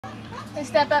And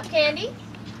step up, Candy.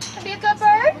 And be a good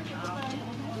bird.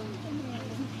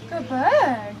 Good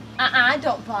bird.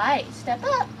 Don't bite. Step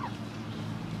up.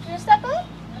 You gonna step up?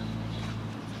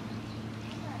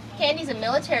 Candy's a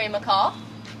military macaw.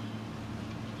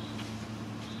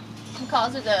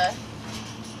 Macaws are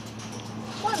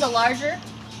one of the larger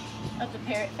of the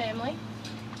parrot family.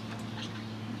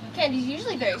 Candy's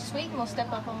usually very sweet and will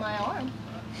step up on my arm.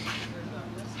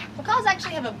 Macaws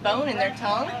actually have a bone in their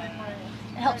tongue.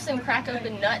 It helps them crack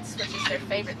open nuts, which is their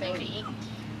favorite thing to eat.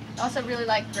 They also really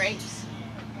like grapes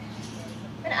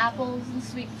and apples and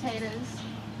sweet potatoes.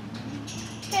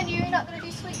 Candy, you're not going to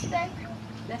do sweet today?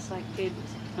 That's like good.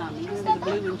 You know the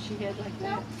blue one she had like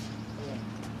that? No.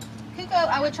 Kuko,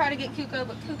 I would try to get Kuko,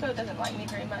 but Kuko doesn't like me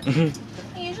very much.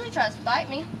 He usually tries to bite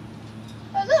me.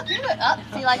 Oh look, you're good. Up,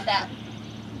 see, like that.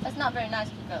 That's not very nice,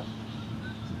 Kuko.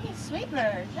 He's a sweet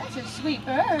bird. That's a sweet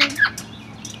bird.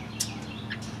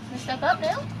 Can you step up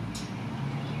now?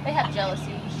 They have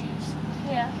jealousy issues.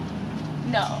 Yeah.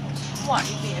 No. Why are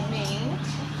you being mean?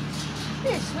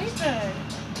 You're a sweet bird.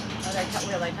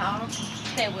 Will they talk?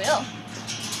 They will.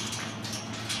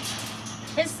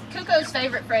 Kuko's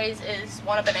favorite phrase is,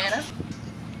 want a banana?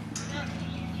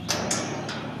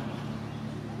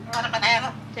 Want a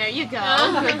banana? There you go.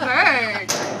 Good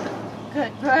bird.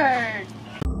 Good bird.